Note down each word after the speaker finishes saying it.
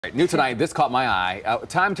New tonight, this caught my eye.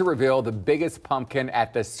 Time to reveal the biggest pumpkin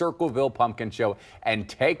at the Circleville Pumpkin Show. And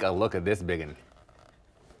take a look at this big one.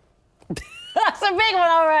 That's a big one,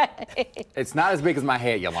 all right. It's not as big as my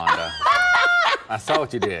head, Yolanda. I saw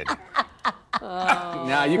what you did.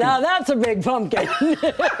 Now that's a big pumpkin.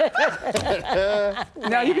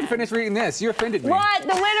 Now you can finish reading this. You offended me. What?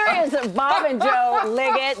 The winner is Bob and Jo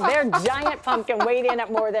Liggett. Their giant pumpkin weighed in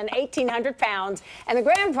at more than 1,800 pounds, and the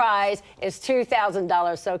grand prize is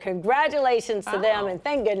 $2,000. So congratulations to them, and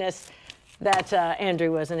thank goodness that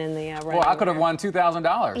Andrew wasn't in the running. Well, I could have won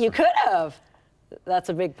 $2,000. You could have. That's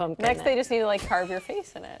a big pumpkin. Next, they just need to like carve your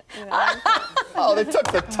face in it. You know? Oh, they took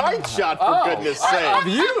the tight shot, for goodness sake. Of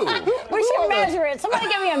you. We should measure it. Somebody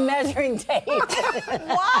give me a measuring tape.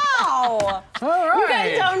 Wow. All right. You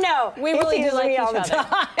guys don't know. We really do like me each all the other.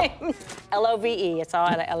 time. L-O-V-E. It's all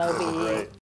out of L-O-V-E.